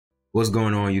What's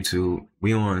going on, YouTube?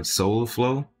 We on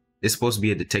SoulFlow. It's supposed to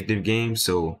be a detective game,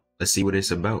 so let's see what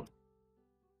it's about.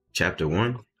 Chapter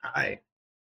 1. Alright.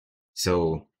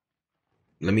 So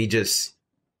let me just,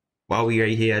 while we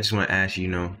right here, I just want to ask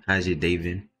you, how's your day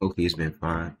been? Hopefully it's been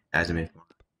fine. Hasn't been fine.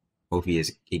 Hopefully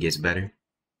it gets better.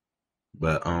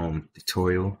 But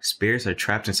tutorial. Spirits are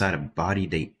trapped inside a body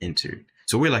they entered.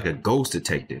 So we're like a ghost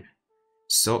detective.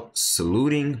 So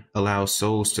saluting allows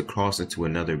souls to cross into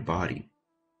another body.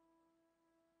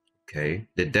 Okay.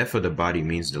 The death of the body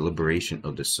means the liberation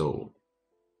of the soul.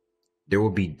 There will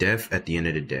be death at the end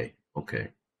of the day. Okay.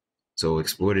 So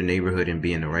explore the neighborhood and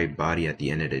be in the right body at the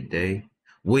end of the day.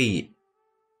 Wait.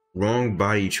 Wrong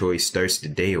body choice starts the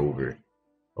day over.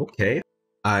 Okay.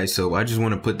 Alright, so I just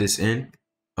want to put this in.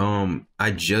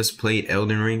 I just played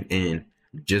Elden Ring and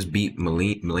just beat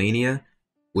Millennia,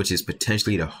 which is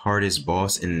potentially the hardest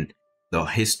boss in the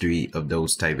history of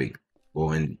those type of,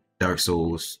 well, in Dark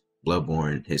Souls,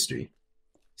 Bloodborne history.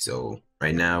 So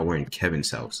right now we're in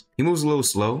Kevin's house. He moves a little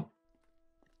slow.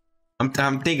 I'm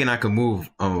thinking I could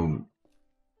move, I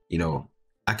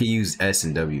could use S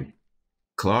and W.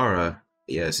 Clara,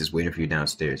 yes, is waiting for you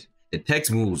downstairs. The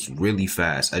text moves really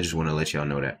fast. I just want to let y'all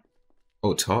know that.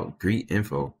 Oh, talk, greet,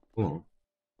 info. Hold on.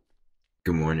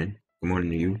 Good morning. Good morning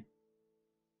to you.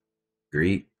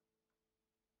 Greet.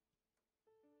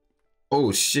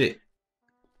 Oh, shit.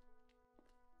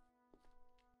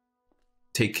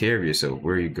 Take care of yourself.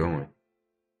 Where are you going?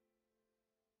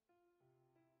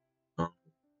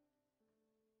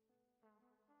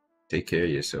 Take care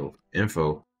of yourself.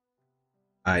 Info.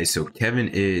 Alright, so Kevin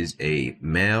is a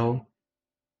male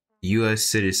US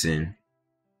citizen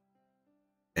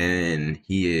and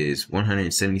he is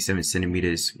 177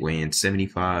 centimeters, weighing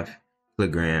 75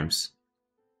 kilograms.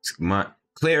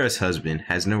 Clara's husband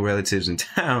has no relatives in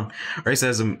town, works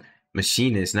as a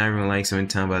machinist, not even likes him in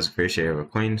town, but has a fair share of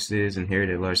acquaintances,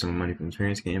 inherited a large sum of money from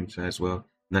insurance games as well.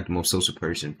 Not the most social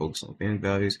person, focused on family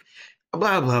values.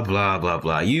 Blah, blah, blah, blah,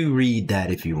 blah. You read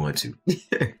that if you want to.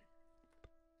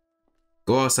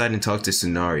 Go outside and talk to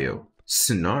Scenario.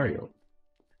 Scenario.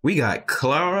 We got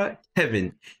Clara,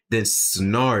 Kevin, then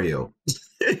Scenario.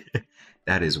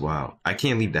 That is wild. I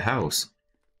can't leave the house.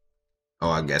 Oh,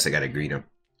 I guess I gotta greet him.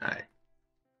 Alright.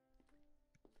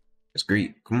 Let's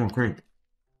greet. Come on, Crank.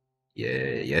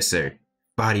 Yeah, yes, sir.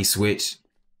 Body switch.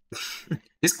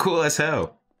 It's cool as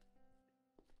hell.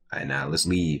 Alright, now let's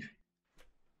leave.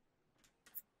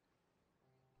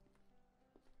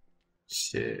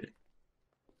 Shit.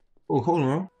 Oh, hold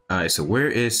on. Alright, so where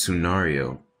is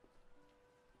Sunario?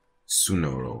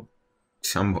 Sunoro.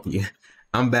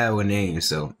 I'm bad with names,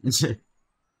 so.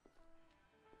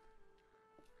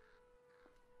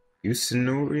 You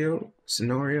Scenario?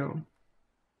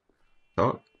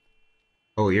 Talk?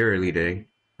 Oh, you're early today.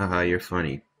 Haha, you're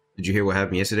funny. Did you hear what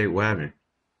happened yesterday? What happened?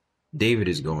 David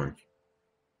is going.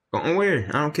 Going where?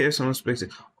 I don't care if someone expects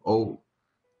it. Oh.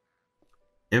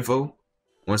 Info?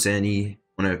 Once Annie,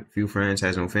 one of a few friends,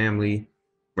 has no family.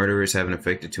 Murderers haven't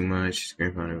affected too much.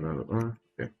 Grandfather, blah, blah, blah.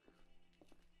 Okay.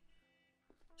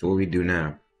 So what we do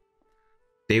now?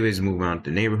 David's moving out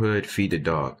the neighborhood, feed the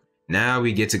dog. Now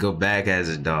we get to go back as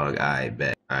a dog. I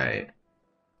bet. Alright.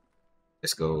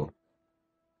 Let's go.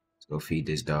 Let's go feed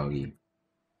this doggy.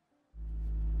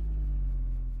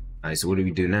 Alright, so what do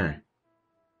we do now?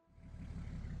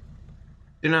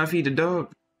 Did not feed the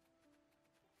dog?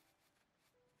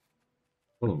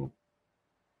 Oh.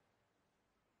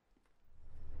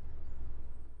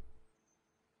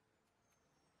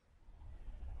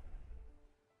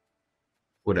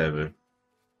 Whatever.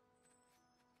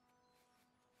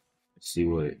 Let's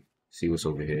see what's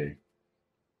over here.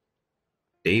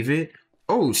 David?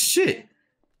 Oh shit!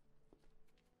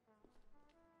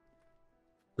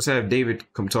 Let's have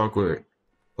David come talk with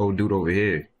old dude over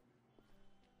here.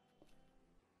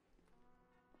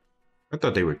 I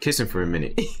thought they were kissing for a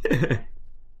minute.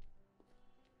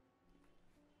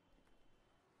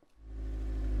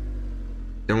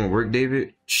 Don't work,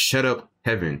 David? Shut up,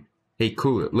 Kevin. Hey,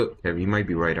 cool it. Look, Kevin, you might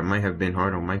be right. I might have been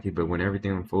hard on Mikey, but when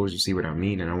everything unfolds, you see what I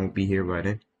mean, and I won't be here by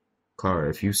then. Clara,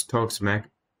 if you talk smack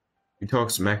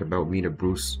about me to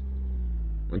Bruce,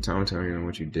 one time I'm telling you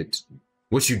what you did.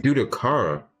 What you do to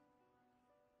Clara?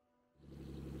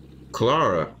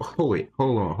 Clara. Oh wait,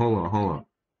 hold on.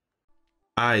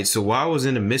 Alright, so while I was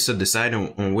in the midst of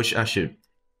deciding on which I should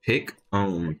pick,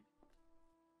 I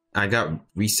got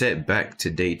reset back to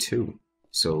day 2.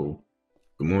 So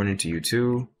good morning to you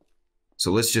too.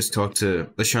 So let's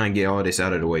try and get all this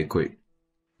out of the way quick.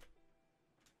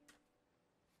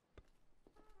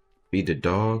 Feed the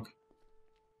dog.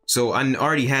 So I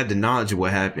already had the knowledge of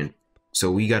what happened.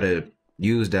 So we gotta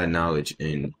use that knowledge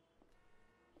and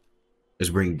Let's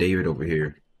bring David over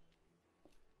here.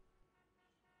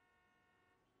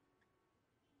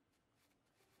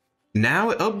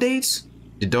 Now it updates.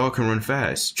 The dog can run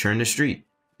fast. Churn the street.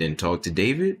 Then talk to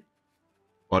David.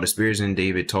 While the spirits and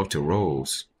David talk to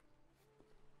Rose.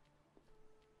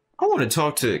 I want to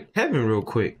talk to Kevin real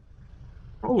quick.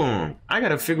 Hold on. I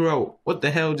gotta figure out what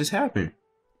the hell just happened.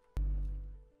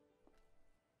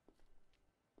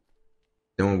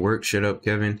 Don't work. Shut up,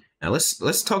 Kevin. Now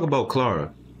let's talk about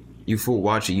Clara. You fool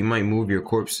watcher, you might move your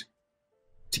corpse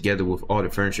together with all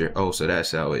the furniture. Oh, so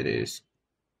that's how it is.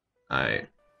 Alright.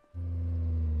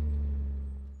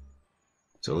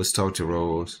 So let's talk to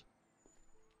Rose.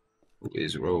 Who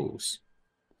is Rose?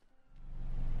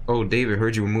 Oh, David,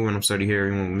 heard you were moving. I'm sorry to hear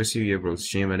everyone will miss you. Yeah, bro, it's a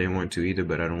shame I didn't want to either,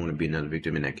 but I don't want to be another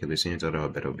victim in that killer's hands, although I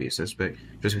bet I'll be a suspect.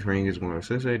 Just if Frank is more of a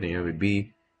suspect than you ever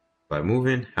be by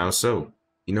moving. How so?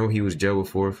 You know he was jailed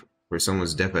before for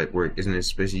someone's death at work, isn't it?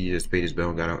 Especially you just paid his bill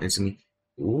and got out instantly.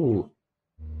 Ooh.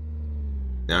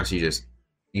 Now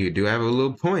you do have a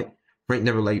little point. Frank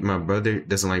never liked my brother,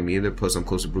 doesn't like me either, plus I'm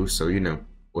close to Bruce, so you know.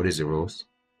 What is it, Rose?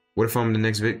 What if I'm the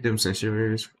next victim? Since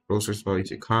you're Rose, first of all, you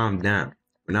should calm down.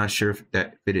 We're not sure if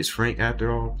it is Frank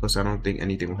after all. Plus, I don't think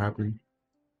anything will happen.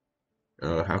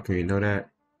 How can you know that?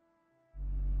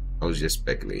 I was just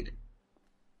speculating.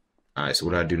 Alright, so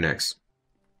what do I do next?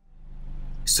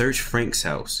 Search Frank's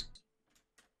house.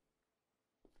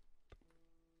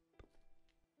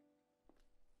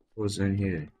 What's in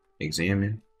here?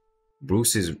 Examine.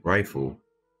 Bruce's rifle.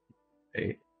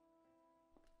 Okay.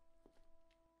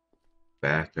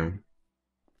 Bathroom.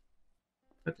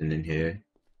 Nothing in here.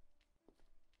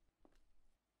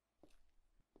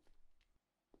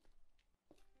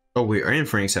 Oh, we are in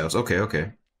Frank's house. Okay,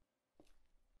 okay.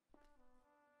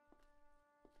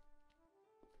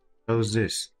 What is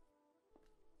this?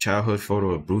 Childhood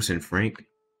photo of Bruce and Frank.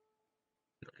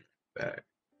 Back.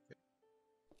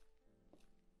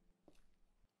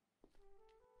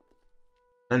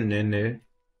 Nothing in there.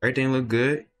 Everything look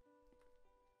good.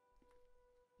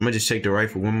 I'm gonna just check the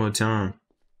rifle one more time.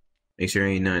 Make sure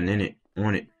there ain't nothing in it.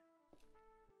 On it.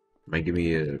 Might give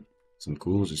me some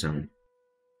clues or something.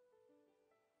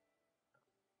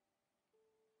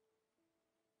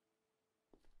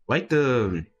 Like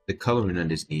the coloring of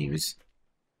this game. It's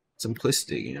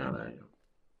simplistic, you know. I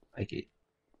like it.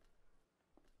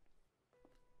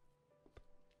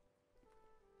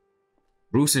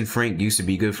 Bruce and Frank used to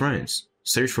be good friends.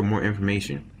 Search for more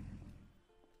information.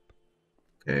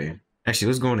 Okay. Actually,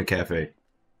 let's go in the cafe.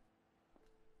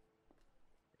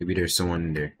 Maybe there's someone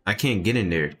in there. I can't get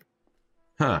in there.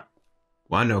 Huh.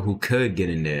 Well, I know who could get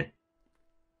in there.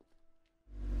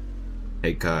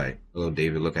 Hey, Kai. Hello,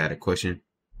 David. Look, I had a question.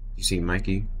 You see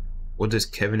Mikey? What does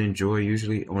Kevin enjoy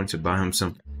usually? I want to buy him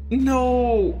some.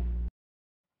 No!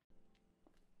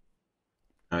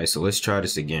 Alright, so let's try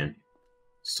this again.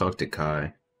 Let's talk to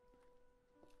Kai.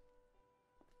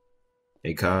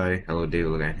 Hey, Kai. Hello,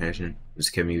 David. Look, at Hessian. This is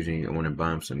Kevin usually. I want to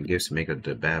buy him some gifts to make up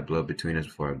the bad blood between us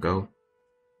before I go.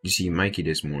 You see Mikey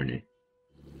this morning?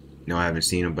 No, I haven't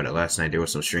seen him, but last night there were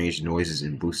some strange noises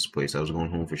in Bruce's place. I was going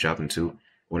home for shopping too. I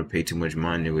wouldn't pay too much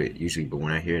mind to it usually, but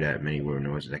when I hear that many weird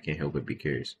noises, I can't help but be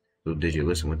curious. So did you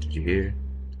listen? What did you hear?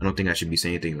 I don't think I should be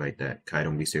saying things like that. Kai,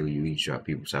 don't be silly. You eavesdrop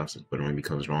people's houses, but it only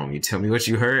becomes wrong when you tell me what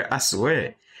you heard. I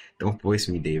swear. Don't voice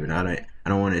me, David. I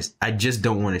don't want to. I just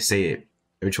don't want to say it.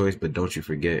 Your choice, but don't you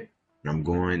forget. When I'm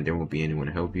going, there won't be anyone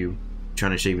to help you.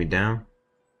 Trying to shake me down?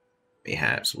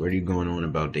 Mayhaps. What are you going on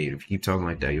about, Dave? If you keep talking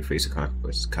like that, you'll face the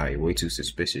consequences. Kai, you're way too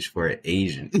suspicious for an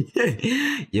Asian.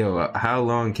 Yo, how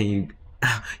long can you...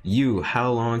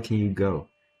 how long can you go?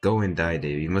 Go and die,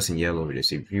 David. You mustn't yell over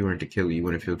this. If you weren't the killer, you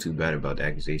wouldn't feel too bad about the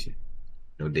accusation.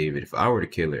 No, David, if I were the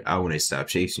killer, I wouldn't stop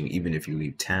chasing you, even if you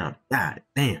leave town. God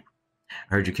damn.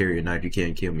 I heard you carry a knife. You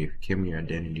can't kill me. If you kill me, your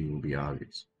identity will be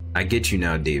obvious. I get you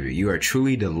now, David. You are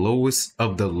truly the lowest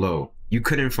of the low. You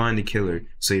couldn't find the killer,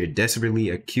 so you're desperately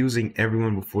accusing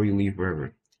everyone before you leave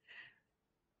forever.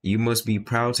 You must be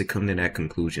proud to come to that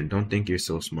conclusion. Don't think you're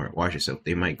so smart. Watch yourself.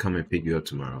 They might come and pick you up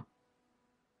tomorrow.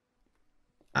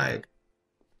 Alright.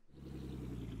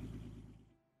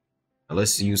 Now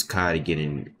let's use Kai to get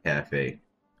in the cafe.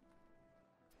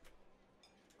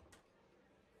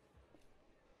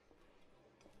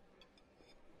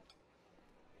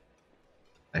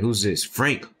 Like, who's this?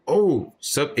 Frank. Oh,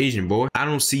 sup, Asian boy. I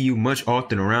don't see you much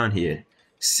often around here.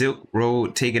 Silk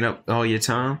Road taking up all your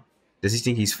time? Does he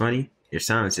think he's funny? You're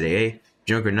silent today, eh?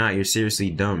 Drunk or not, you're seriously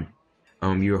dumb.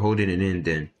 You're holding it in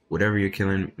then. Whatever, you're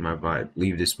killing my vibe.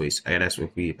 Leave this place. I gotta ask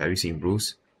what we. Have you seen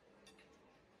Bruce?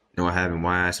 No, I haven't.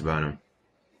 Why ask about him?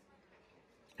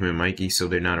 him and Mikey, so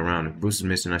they're not around. If Bruce is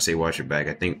missing, I say watch your back.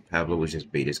 I think Pablo was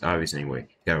just bait. It's obvious anyway.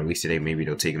 Got released today. Maybe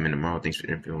they'll take him in tomorrow. Thanks for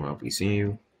the info. I'll be seeing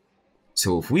you.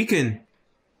 So if we can,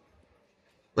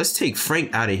 let's take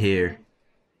Frank out of here,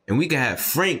 and we can have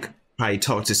Frank probably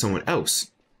talk to someone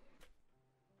else.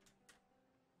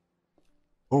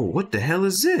 Oh, what the hell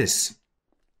is this?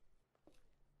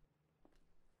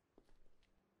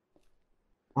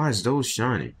 Why is those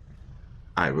shining?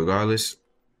 All right, regardless.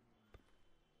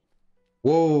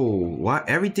 Whoa, why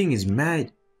everything is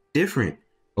mad different?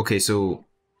 Okay, so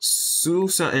Sue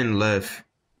something left.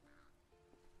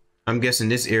 I'm guessing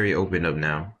this area opened up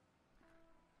now.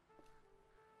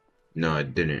 No,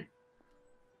 it didn't.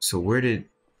 So where did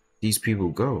these people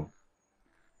go?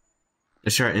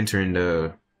 Let's try entering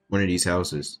one of these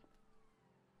houses.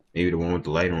 Maybe the one with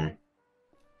the light on.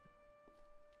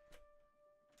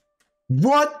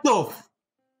 What the f—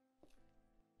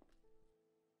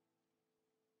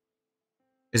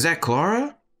 Is that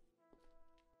Clara?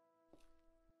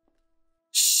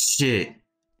 Shit.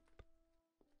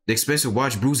 The expensive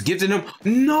watch Bruce gifted him?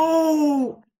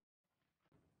 No!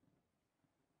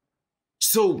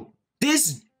 So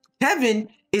this Kevin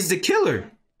is the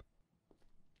killer.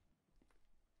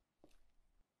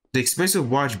 The expensive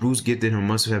watch Bruce gifted him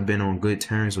must have been on good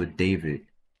terms with David.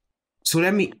 So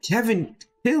that means Kevin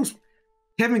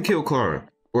killed Clara,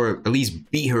 or at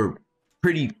least beat her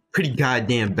pretty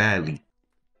goddamn badly.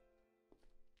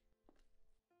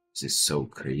 This is so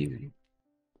crazy.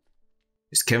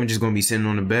 Is Kevin just gonna be sitting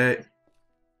on the bed?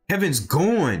 Kevin's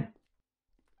gone.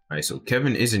 All right, so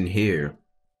Kevin isn't here.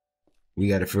 We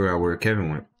gotta figure out where Kevin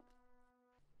went.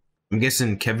 I'm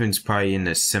guessing Kevin's probably in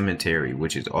the cemetery,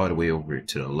 which is all the way over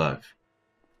to the left.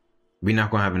 We're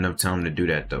not gonna have enough time to do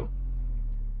that though.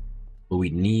 But we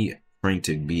need Frank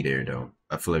to be there though.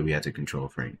 I feel like we have to control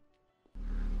Frank.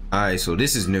 All right, so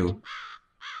this is new.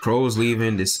 Crow's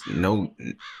leaving. This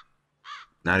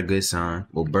not a good sign.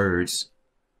 Well, birds.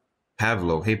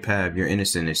 Pablo, hey Pav, you're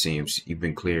innocent it seems. You've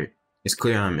been cleared. It's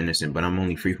clear I'm innocent, but I'm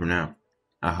only free for now.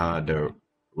 Aha, the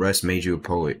rest made you a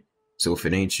poet. So if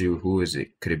it ain't you, who is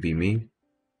it? Could it be me?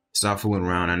 Stop fooling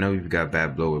around. I know you've got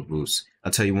bad blood with Bruce.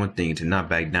 I'll tell you one thing, to not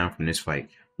back down from this fight.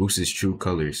 Bruce's true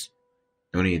colors.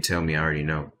 Don't need to tell me, I already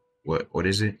know. What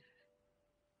is it?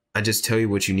 I just tell you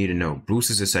what you need to know.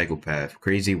 Bruce is a psychopath.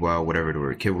 Crazy, wild, whatever the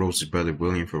word. Killed Rose's brother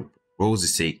William for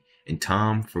Rose's sake and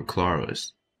Tom for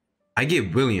Clara's. I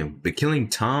get William, but killing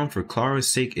Tom for Clara's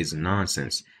sake is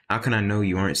nonsense. How can I know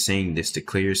you aren't saying this to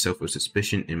clear yourself of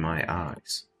suspicion in my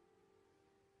eyes?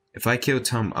 If I killed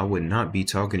Tom, I would not be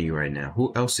talking to you right now.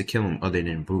 Who else to kill him other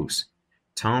than Bruce?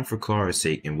 Tom for Clara's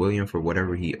sake and William for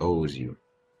whatever he owes you.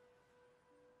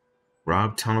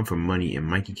 Rob Tom for money and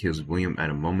Mikey kills William out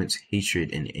of moment's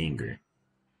hatred and anger.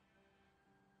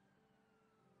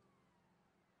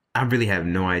 I really have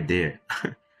no idea.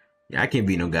 I can't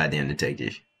be no goddamn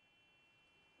detective.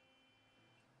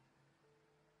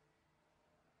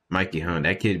 Mikey, huh?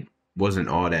 That kid wasn't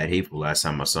all that hateful last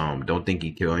time I saw him. Don't think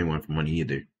he'd kill anyone for money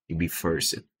either. He'd be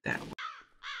first if that way.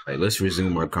 Alright, let's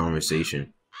resume our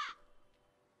conversation.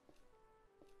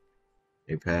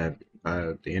 Hey, Pav,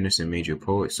 the innocent made you a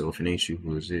poet, so if it ain't you,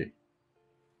 who is it?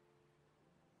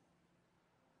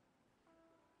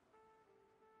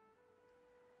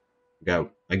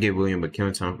 I get William, but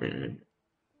killing Tom for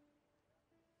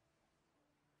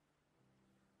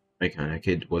like, that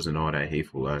kid wasn't all that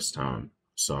hateful last time.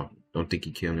 So don't think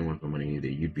he'd kill anyone for money either.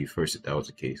 You'd be first if that was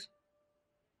the case.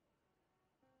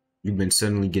 You've been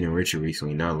suddenly getting richer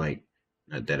recently, not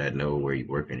that I know where you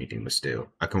work or anything, but still.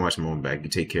 I can watch my own back. You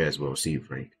take care as well. See you,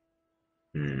 Frank.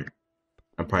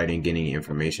 I probably didn't get any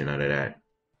information out of that.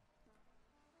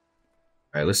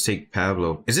 Alright, let's take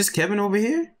Pablo. Is this Kevin over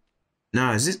here?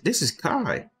 Nah, this is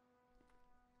Kai.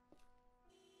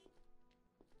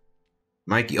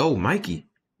 Mikey. Oh, Mikey.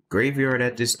 Graveyard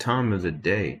at this time of the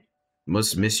day.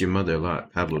 Must miss your mother a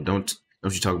lot. Pablo, don't you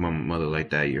talk about my mother like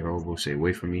that. You're horrible. Stay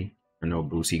away from me. I know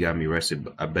Bruce, he got me arrested,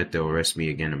 but I bet they'll arrest me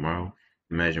again tomorrow.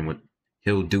 Imagine what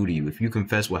he'll do to you. If you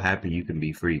confess what happened, you can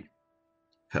be free.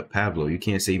 Pablo, you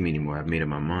can't save me anymore. I've made up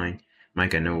my mind.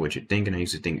 Mike, I know what you're thinking. I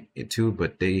used to think it too,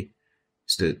 but they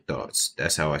stood thoughts.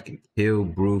 That's how I can kill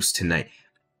Bruce tonight.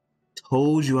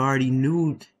 Told you I already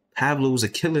knew Pablo was a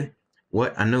killer.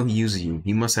 What? I know he uses you.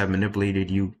 He must have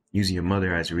manipulated you using your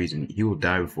mother as a reason. He will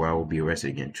die before I will be arrested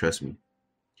again. Trust me.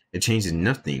 It changes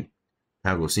nothing.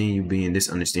 Pablo, seeing you being this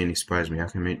understanding surprised me.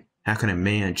 How can a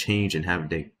man change in half a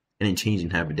day? I didn't change in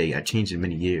half a day. I changed in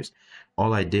many years.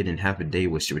 All I did in half a day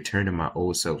was to return to my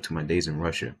old self, to my days in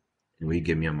Russia. And will you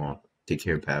give me a mom? Take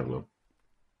care, Pablo.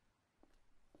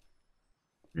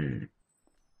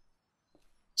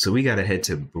 So we gotta head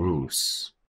to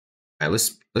Bruce. All right,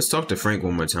 let's talk to Frank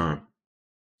one more time.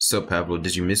 Sup, Pablo?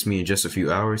 Did you miss me in just a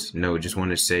few hours? No, just want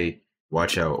to say,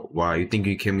 watch out. Why? You think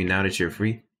you kill me now that you're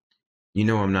free? You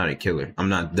know I'm not a killer. I'm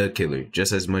not the killer.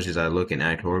 Just as much as I look and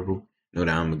act horrible, know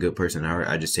that I'm a good person at heart.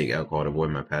 I just take alcohol to avoid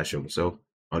my past show myself.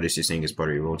 All this you're saying is part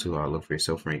of your role too. I'll look for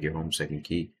yourself, Frank. Your home second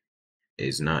key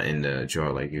is not in the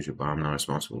drawer like usual, but I'm not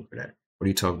responsible for that. What are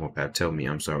you talking about, Pap? Tell me.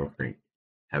 I'm sorry, Frank.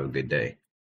 Have a good day.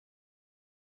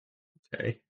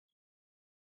 Okay.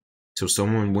 So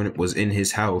someone was in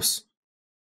his house.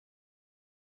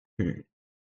 We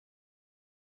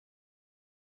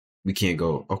can't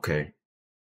go. Okay.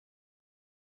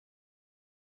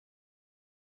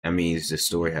 That means the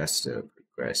story has to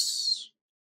progress.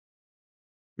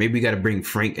 Maybe we got to bring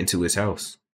Frank into his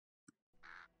house.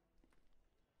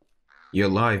 You're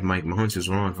alive, Mike. My hunch was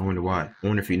wrong. I wonder why. I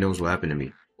wonder if he knows what happened to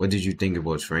me. What did you think it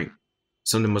was, Frank?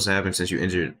 Something must have happened since you're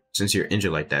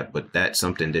injured like that, but that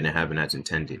something didn't happen as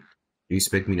intended. Do you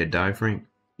expect me to die, Frank?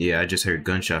 Yeah, I just heard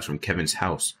gunshots from Kevin's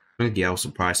house. Frankly, I was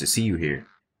surprised to see you here.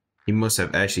 He must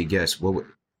have actually guessed.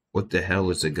 What the hell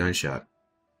is a gunshot?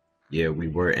 Yeah, we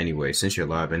were anyway. Since you're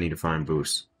alive, I need to find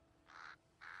Bruce.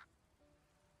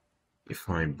 You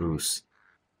find Bruce.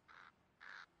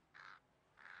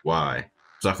 Why?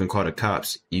 So I can call the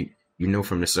cops. You know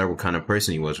from the start what kind of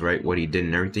person he was, right? What he did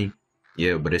and everything?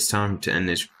 Yeah, but it's time to end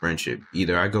this friendship.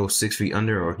 Either I go 6 feet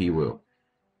under or he will.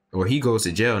 Or he goes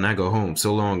to jail and I go home.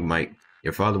 So long, Mike.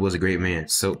 Your father was a great man.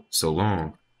 So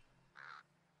long.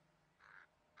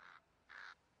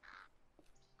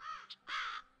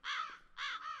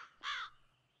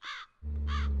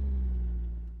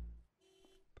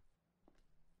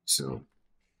 So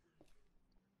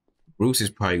Bruce is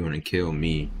probably going to kill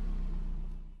me.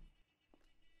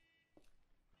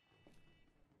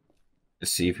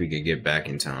 Let's see if we can get back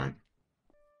in time.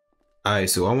 Alright,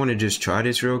 so I want to just try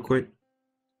this real quick.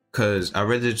 Because I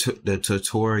read the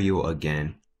tutorial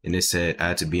again. And it said I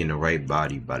had to be in the right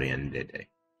body by the end of the day.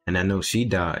 And I know she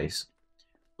dies.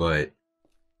 But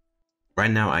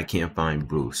right now I can't find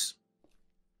Bruce.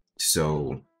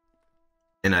 So,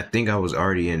 and I think I was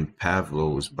already in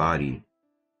Pavlo's body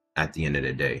at the end of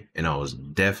the day. And I was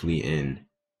definitely in,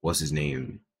 what's his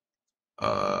name?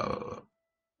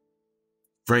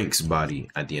 Frank's body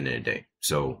at the end of the day.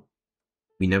 So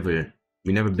we never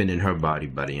been in her body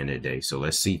by the end of the day. So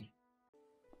let's see.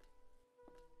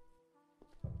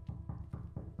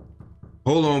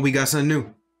 Hold on, we got something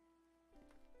new.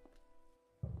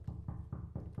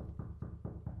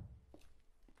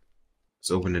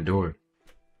 Let's open the door.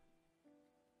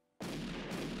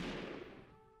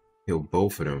 Kill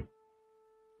both of them.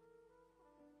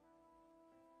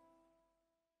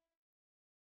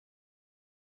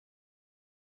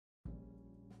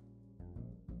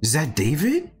 Is that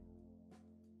David?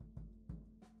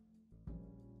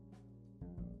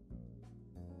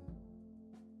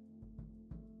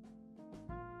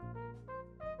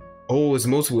 Oh, it's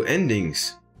multiple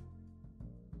endings.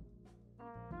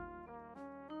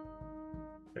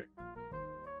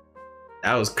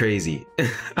 That was crazy.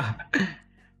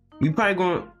 We probably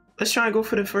going. Let's try and go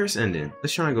for the first ending.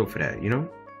 Let's try and go for that. You know.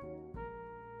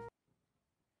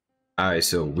 All right,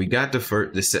 so we got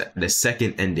the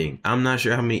second ending. I'm not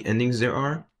sure how many endings there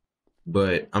are,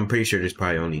 but I'm pretty sure there's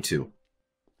probably only 2.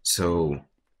 So,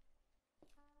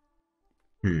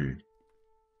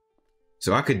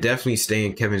 so I could definitely stay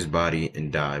in Kevin's body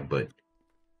and die, but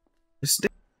let's stay.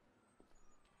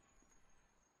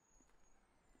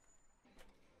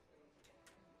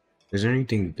 Is there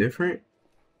anything different?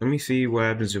 Let me see what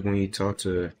happens when you talk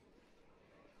to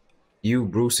you,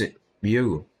 Bruce, and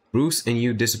you. Bruce and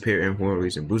you disappear and for no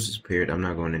reason. Bruce disappeared. I'm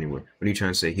not going anywhere. What are you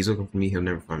trying to say? He's looking for me. He'll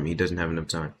never find me. He doesn't have enough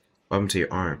time. What happened to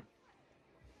your arm?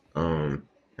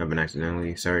 I've been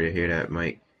accidentally. Sorry to hear that,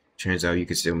 Mike. Turns out you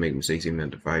can still make mistakes even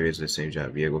after 5 years of the same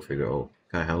job. Yeah, go figure. Oh,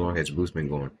 God, how long has Bruce been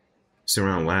gone? It's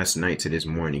around last night to this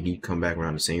morning. He'd come back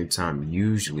around the same time.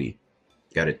 Usually,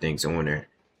 gotta think. So I wonder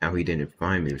how he didn't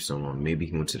find me for so long. Maybe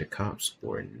he went to the cops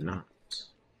or not.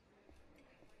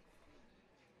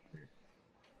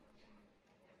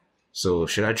 So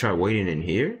should I try waiting in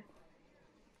here?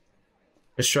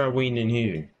 Let's try waiting in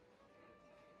here.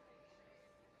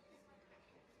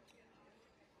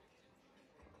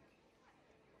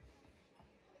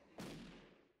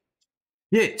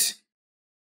 Hit.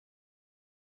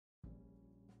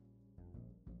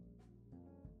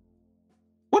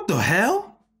 What the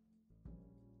hell?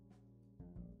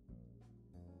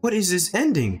 What is this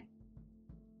ending?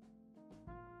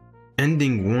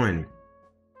 Ending 1.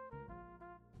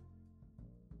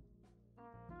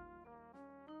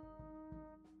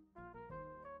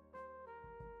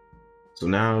 So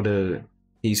now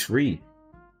he's free.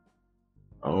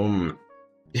 Oh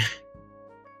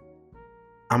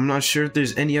I'm not sure if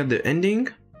there's any other ending.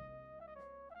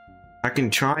 I can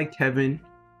try Kevin.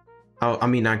 I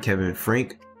mean, not Kevin,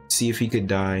 Frank. See if he could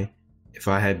die if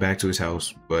I head back to his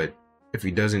house. But if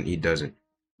he doesn't, he doesn't.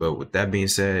 But with that being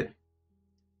said,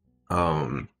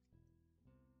 I'm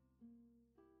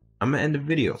gonna end the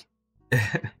video.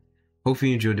 Hope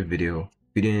you enjoyed the video.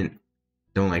 If you didn't,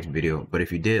 don't like the video. But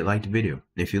if you did, like the video.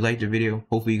 And if you liked the video,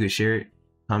 hopefully you could share it.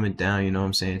 Comment down, you know what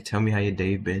I'm saying? Tell me how your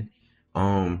day been.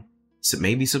 So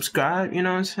maybe subscribe, you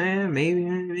know what I'm saying? Maybe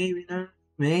not,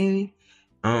 maybe.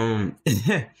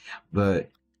 But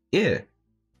yeah,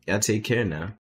 y'all take care now.